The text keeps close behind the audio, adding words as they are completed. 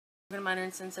Minor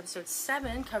Incidents, Episode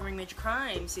 7, covering Major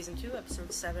Crime, Season 2,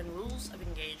 Episode 7, Rules of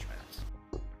Engagement.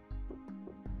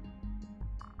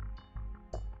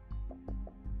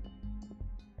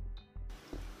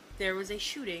 There was a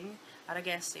shooting at a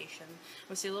gas station.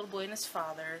 We see a little boy and his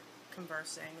father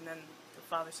conversing, and then the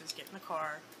father says, "Get in the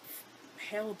car."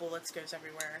 Hail of bullets goes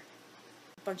everywhere.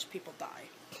 A bunch of people die.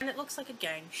 And it looks like a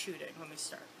gang shooting when we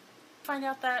start. Find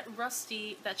out that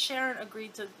Sharon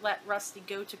agreed to let Rusty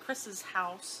go to Chris's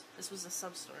house. This was a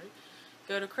sub-story.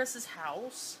 Go to Chris's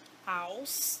house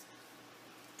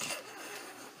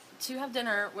to have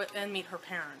dinner and meet her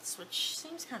parents, which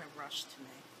seems kind of rushed to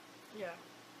me. Yeah.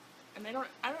 And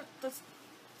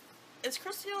is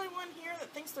Chris the only one here that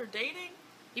thinks they're dating?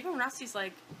 Even Rusty's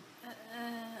like,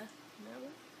 no.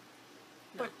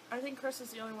 But I think Chris is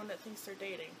the only one that thinks they're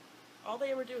dating. All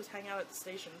they ever do is hang out at the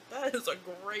station. That is a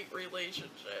great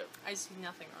relationship. I see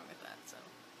nothing wrong with that, so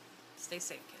stay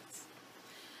safe, kids.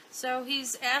 So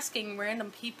he's asking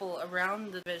random people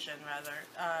around the division,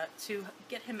 to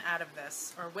get him out of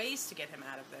this, or ways to get him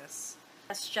out of this.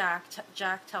 That's Jack.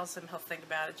 Jack tells him he'll think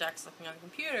about it. Jack's looking on the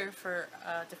computer for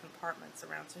different apartments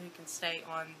around so he can stay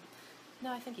on...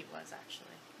 No, I think he was,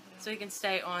 actually. Yeah. So he can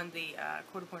stay on the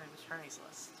court-appointed attorney's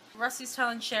list. Rusty's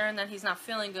telling Sharon that he's not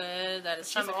feeling good, that his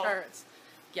stomach hurts.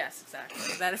 Yes,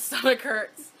 exactly. That his stomach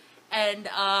hurts. And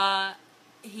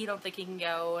he don't think he can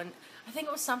go. And I think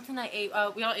it was something I ate.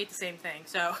 We all ate the same thing,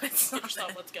 so it's not... Get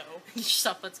yourself, let's go. Get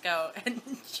yourself, let's go. And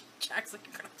Jack's like,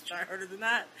 you're going to have to try harder than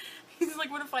that. He's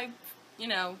like, what if I,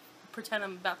 pretend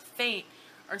I'm about to faint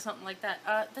or something like that?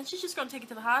 Then she's just going to take it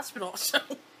to the hospital. So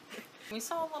we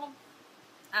saw a little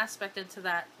aspect into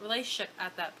that relationship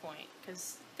at that point,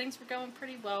 because things were going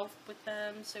pretty well with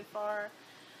them so far.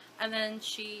 And then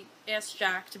she asked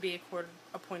Jack to be a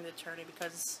court-appointed attorney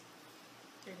because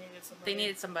they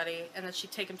needed somebody, and then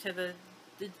she'd take him to the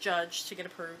judge to get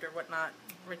approved or whatnot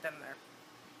right then and there.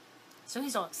 So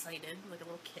he's all excited, like a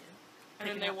little kid. And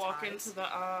then they walk into the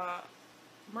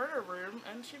murder room,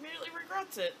 and she immediately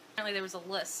regrets it. Apparently there was a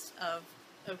list of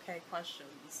okay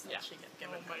questions that she got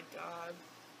given. Oh my god.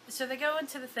 So they go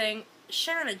into the thing.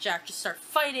 Sharon and Jack just start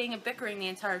fighting and bickering the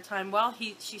entire time while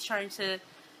she's trying to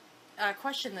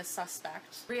question this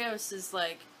suspect. Rios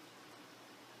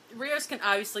can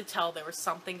obviously tell there was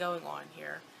something going on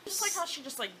here. Just like how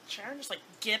Sharon just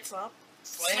gets up,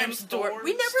 slams door.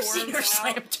 We never seen her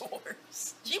slam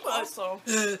doors. She was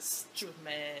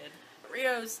mad.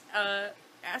 Rios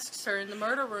asks her in the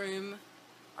murder room,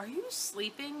 "Are you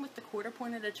sleeping with the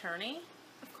court-appointed attorney?"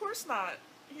 Of course not.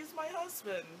 He's my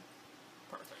husband.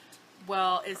 Perfect.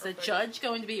 Well, is the judge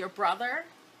going to be your brother?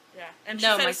 Yeah. And she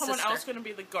said someone else going to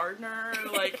be the gardener.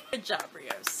 Good job,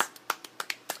 Rios.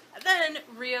 And then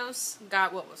Rios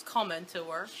got what was coming to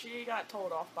her. She got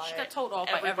told off by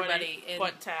everybody in...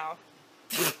 but Tao.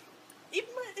 He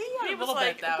was a little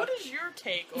bit, though. What is your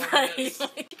take on this?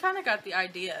 She kind of got the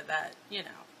idea that, she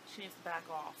needs to back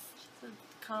off. She needs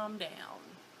to calm down.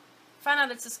 Found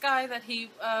out it's this guy that he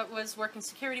was working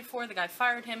security for. The guy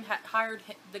fired him, hired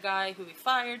the guy who he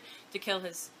fired to kill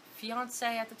his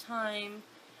fiancée at the time.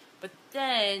 But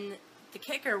then, the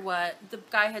kicker, the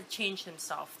guy had changed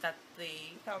himself.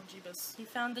 He found Jeebus. He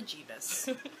found the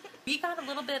Jeebus. We got a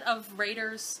little bit of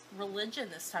Raiders' religion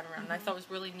this time around, and I thought it was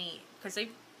really neat. Because they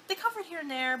covered here and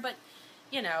there, but,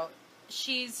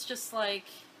 she's just like...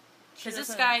 Because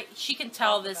this guy, she can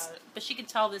tell this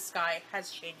guy has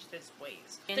changed his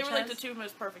ways. They were like the two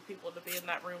most perfect people to be in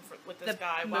that room with this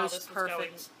guy while this was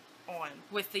going on.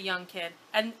 With the young kid.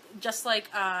 And just like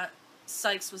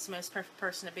Sykes was the most perfect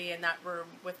person to be in that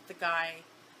room with the guy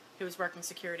who was working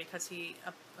security because he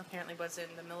apparently was in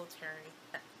the military.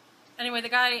 Anyway, the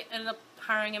guy ended up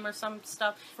hiring him or some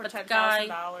stuff. For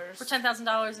 $10,000. For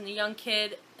 $10,000, and the young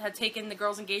kid had taken the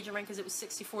girl's engagement ring because it was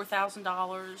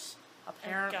 $64,000.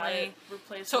 Apparently,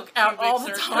 took out all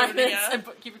the diamonds and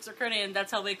put cubic zirconia, and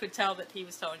that's how they could tell that he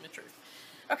was telling the truth.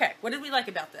 Okay, what did we like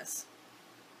about this?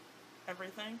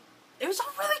 Everything. It was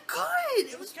all really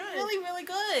good. It was good. Really, really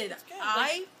good. It's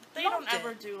good. They don't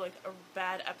ever do a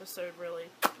bad episode, really.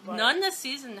 None this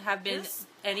season have been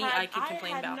any I could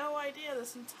complain about. I had no idea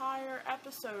this entire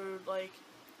episode,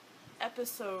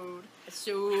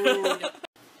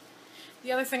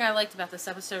 The other thing I liked about this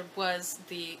episode was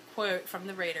the quote from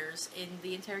the Raiders in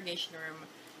the interrogation room.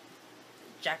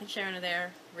 Jack and Sharon are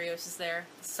there, Rios is there,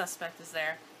 the suspect is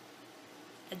there,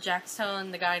 and Jack's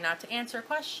telling the guy not to answer a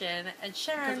question, and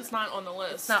Sharon... Because it's not on the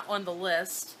list. It's not on the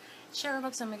list. Sharon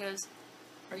looks at him and goes,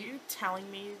 "Are you telling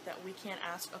me that we can't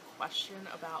ask a question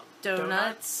about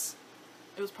donuts?"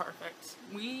 It was perfect.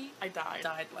 I died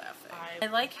laughing. I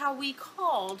like how we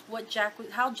called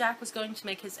how Jack was going to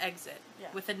make his exit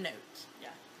with a note. Yeah.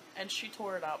 and she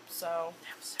tore it up. So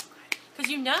that was so good.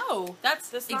 Because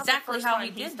that's exactly how he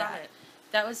did that.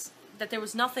 That there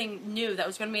was nothing new that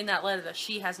was going to be in that letter that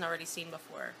she hasn't already seen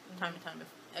before, time and time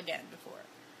again before.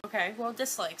 Okay, well,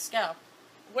 dislikes, go.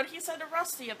 What he said to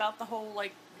Rusty about the whole,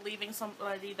 like, leaving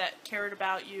somebody that cared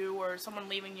about you, or someone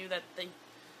leaving you that they...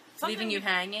 Leaving you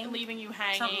hanging?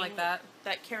 Something like that.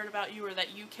 That cared about you, or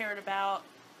that you cared about.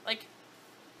 Like,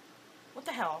 what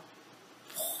the hell?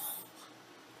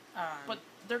 But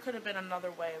there could have been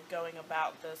another way of going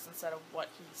about this instead of what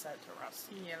he said to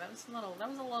Rusty. Yeah, that was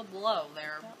a little blow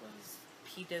there. That was...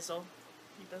 P-Dizzle.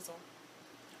 P-Dizzle.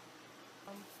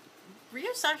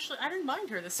 Rios actually, I didn't mind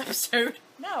her this episode.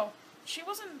 No, she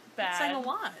wasn't bad. Sang a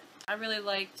lot. I really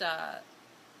liked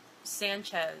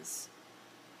Sanchez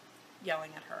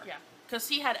yelling at her. Yeah, because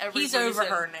he had every He's reason. over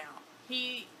her now.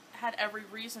 He had every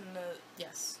reason to...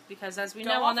 Yes, because as we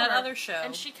know on that other show...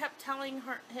 And she kept telling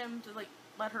him to, like,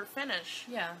 let her finish.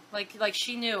 Yeah, like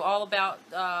she knew all about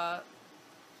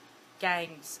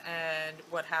gangs and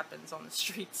what happens on the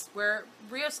streets, where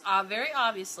Rios very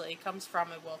obviously comes from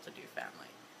a well-to-do family.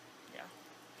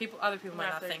 Yeah. Other people might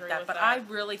not think that, but that. I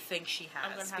really think she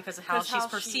has, because of how she's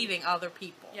perceiving other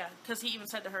people. Yeah, because he even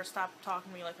said to her, "Stop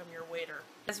talking to me like I'm your waiter."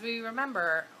 As we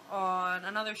remember on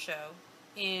another show,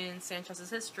 in Sanchez's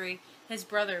history, his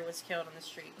brother was killed on the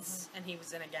streets, and he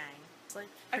was in a gang. It's like,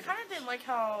 I kind of didn't like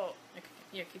how...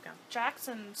 Yeah, keep going.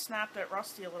 Jackson snapped at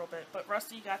Rusty a little bit, but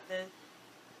Rusty got the...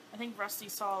 I think Rusty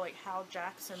saw, like, how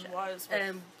Jackson was with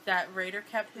and that Raider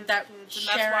kept... his That kids, and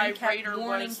Sharon that's why kept Raider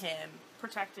warning was him.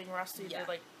 protecting Rusty to,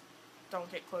 like,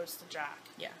 don't get close to Jack.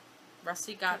 Yeah.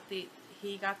 Rusty got the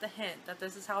hint that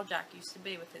this is how Jack used to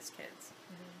be with his kids.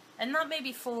 And not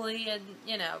maybe fully, and,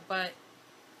 but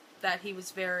that he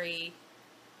was very...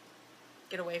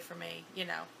 Get away from me,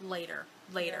 later.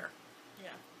 Yeah.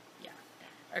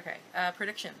 Okay,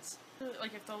 predictions.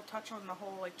 Like, if they'll touch on the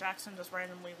whole, like, Jackson just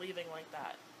randomly leaving like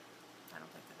that. I don't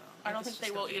think they will. I don't think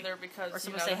they will either, because, or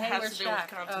someone say, hey, it has where's to do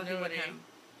Jack? with continuity.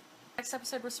 Next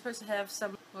episode, we're supposed to have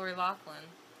some Lori Loughlin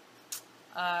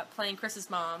playing Chris's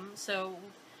mom. So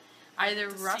either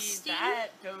Rusty... see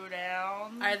that go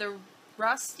down. Either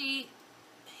Rusty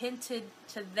hinted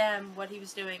to them what he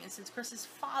was doing, and since Chris's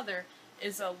father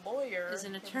is a lawyer, is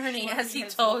an attorney, as he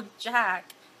told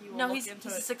Jack. No, he's a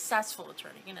successful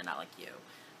attorney, not like you.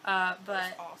 But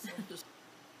that's awesome.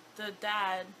 The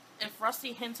dad, if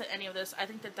Rusty hints at any of this, I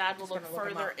think the dad will look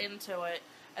further into it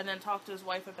and then talk to his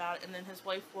wife about it, and then his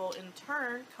wife will in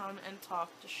turn come and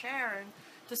talk to Sharon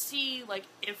to see, like,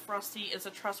 if Rusty is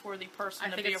a trustworthy person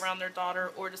to be around their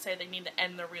daughter, or to say they need to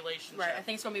end their relationship. Right, I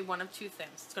think it's going to be one of two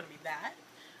things. It's going to be that,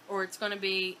 or it's going to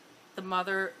be the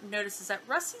mother notices that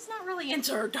Rusty's not really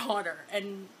into her daughter,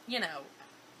 and,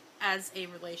 as a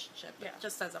relationship,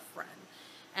 just as a friend.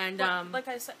 And, like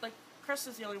I said, like, Chris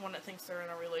is the only one that thinks they're in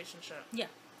a relationship. Yeah.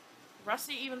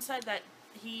 Rusty even said that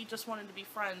he just wanted to be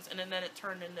friends, and then it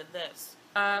turned into this.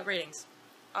 Ratings.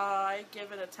 I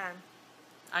give it a 10.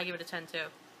 I give it a 10 too.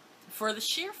 For the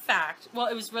sheer fact, well,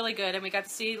 it was really good, and we got to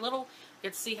see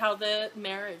how the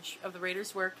marriage of the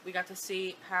Raiders worked. We got to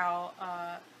see how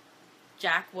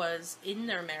Jack was in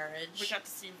their marriage. We got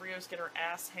to see Rios get her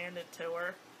ass handed to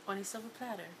her on a silver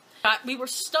platter. We were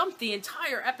stumped the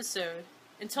entire episode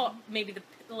until maybe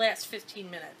the last 15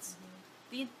 minutes.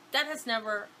 That has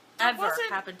never, ever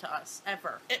happened to us.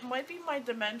 Ever. It might be my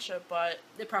dementia, but...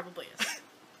 It probably is.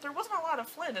 There wasn't a lot of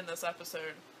Flynn in this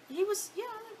episode. He was... Yeah,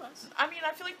 there was. I mean,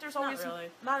 I feel like there's always...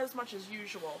 Not as much as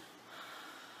usual.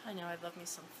 I know, I'd love me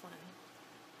some Flynn.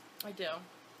 I do.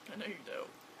 I know you do.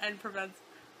 And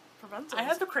Provenza. I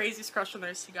have the craziest crush on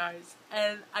those two guys.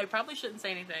 And I probably shouldn't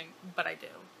say anything, but I do.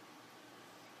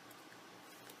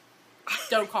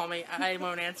 Don't call me. I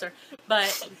won't answer. But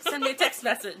send me a text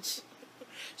message.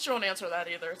 She won't answer that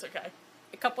either. It's okay.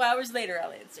 A couple hours later,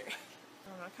 I'll answer. I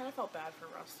don't know. I kind of felt bad for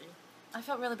Rusty. I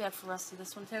felt really bad for Rusty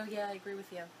this one, too. Yeah, I agree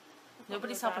with you.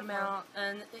 Nobody's helping him out.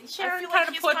 And Sharon kind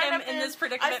of put him in this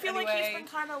predicament. I feel like he's been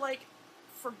kind of, like,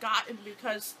 forgotten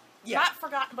because... Yeah. Not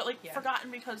forgotten, but, like,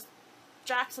 forgotten because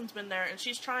Jackson's been there and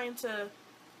she's trying to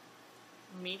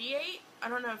mediate. I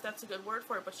don't know if that's a good word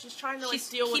for it, but she's trying to, like,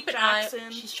 deal with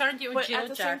Jackson. She's trying to deal with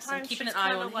Jackson, keeping an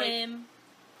eye on him.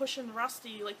 Pushing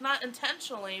Rusty, like, not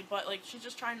intentionally, but, like, she's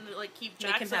just trying to, like, keep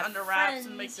Jackson under wraps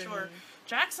and make sure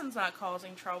Jackson's not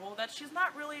causing trouble. That she's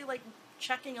not really, like,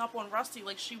 checking up on Rusty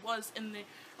like she was in the,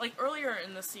 like, earlier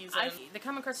in the season. The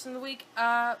Comic Question of the Week,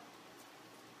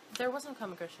 there wasn't a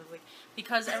Comic Question of the Week,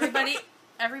 because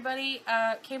everybody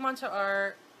came onto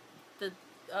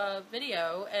the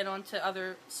video and onto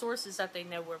other sources that they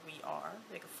know where we are.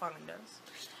 They can find us.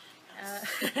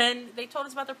 And they told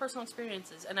us about their personal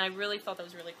experiences, and I really thought that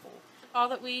was really cool. all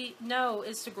that we know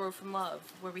is to grow from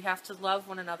love, where we have to love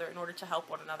one another in order to help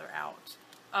one another out.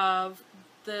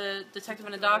 The Detective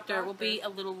and the Doctor will be a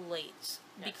little late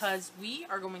because we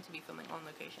are going to be filming on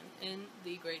location in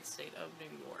the great state of New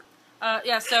York.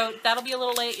 Yeah, so that'll be a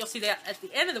little late. You'll see that at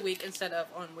the end of the week instead of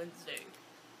on Wednesday.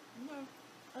 No,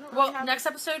 I don't really well, next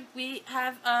episode we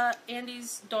have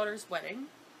Andy's daughter's wedding.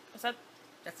 Is that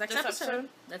that's next episode?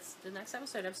 That's the next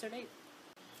episode, episode 8.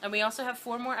 And we also have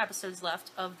 4 more episodes left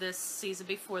of this season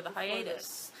before the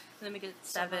hiatus. And then we get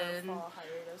 7. Fall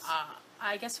hiatus.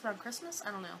 I guess around Christmas. I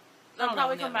don't know. They'll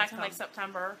probably come back in like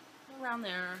September. Around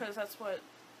there. Because that's what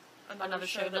another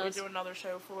show that we do another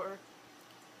show for.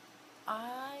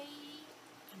 I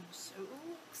am so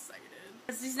excited.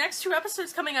 Because these next 2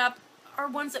 episodes coming up are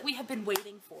ones that we have been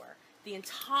waiting for. The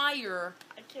entire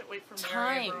I can't wait for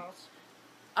time. Mary Ross.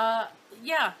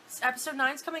 Yeah, episode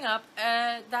 9's coming up.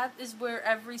 That is where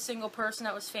every single person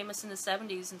that was famous in the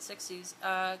 70s and 60s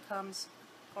comes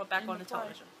back onto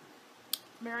television.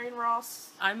 Marion Ross.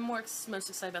 I'm most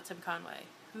excited about Tim Conway.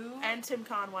 Who? And Tim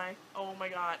Conway. Oh my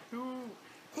god. Who?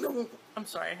 I'm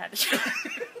sorry, I had to check.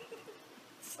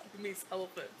 Siamese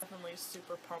elephant. Definitely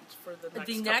super pumped for the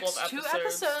next couple of 2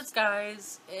 episodes,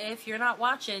 guys. If you're not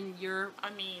watching,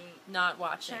 not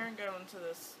watching. Sharon going into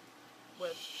this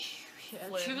with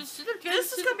Flynn.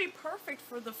 This is gonna be perfect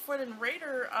for the Flynn and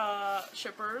Raider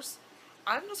shippers.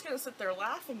 I'm just gonna sit there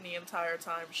laughing the entire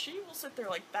time. She will sit there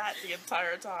like that the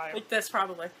entire time. Like this,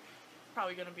 probably.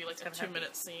 Probably gonna be like a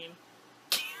 2-minute scene.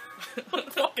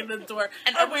 Walking the door,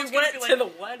 and we went to the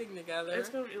wedding together. It's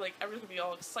gonna be like everyone's gonna be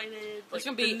all excited. There's like,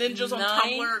 gonna be the ninjas on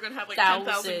Tumblr are gonna have like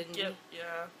 10,000.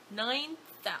 Yeah, 9,000.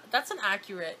 That's an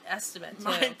accurate estimate.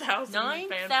 9,000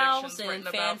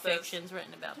 fan fictions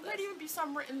written about this. There might even be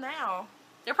some written now.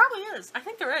 There probably is. I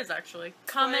think there is actually.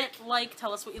 Comment,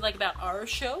 tell us what you like about our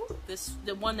show.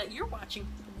 The one that you're watching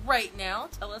right now.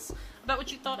 Tell us about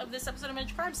what you thought of this episode of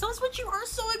Major Crimes. Tell us what you are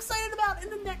so excited about in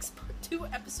the next 2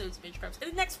 episodes of Major Crimes. In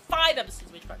the next 5 episodes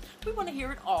of Major Crimes. We want to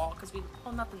hear it all because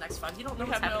not the next 5. You don't know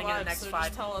what's happening in the next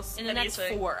 5. Tell us in the next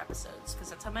 4 episodes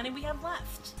because that's how many we have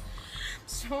left.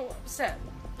 So upset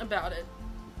about it.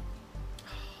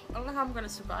 I don't know how I'm going to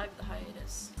survive the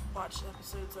hiatus. Watch the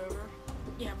episodes over.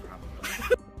 Yeah,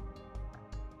 probably.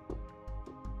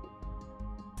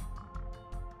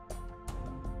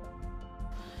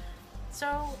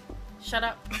 So, shut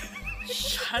up.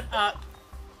 Shut up.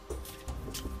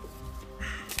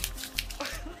 I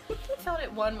felt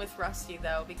it won with Rusty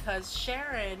though because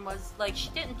Sharon was like she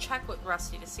didn't check with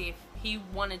Rusty to see if he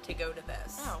wanted to go to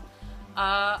this. Oh.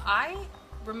 I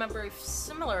remember a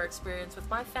similar experience with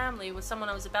my family with someone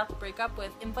I was about to break up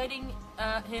with, inviting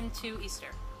him to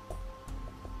Easter.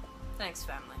 Thanks,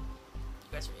 family.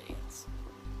 You guys are idiots.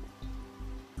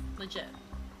 Legit.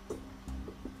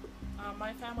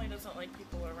 My family doesn't like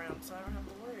people around, so I don't have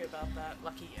to worry about that.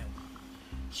 Lucky you.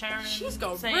 Sharon, she's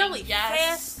going really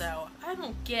fast, though. I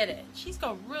don't get it. She's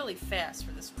going really fast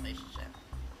for this relationship.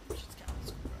 She's Catholic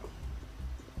schoolgirl.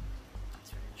 That's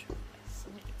very true. Yes,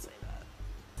 you can say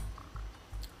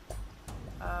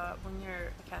that. When you're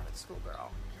a Catholic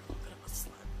schoolgirl, you're a little bit of a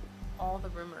slut. All the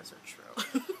rumors are true.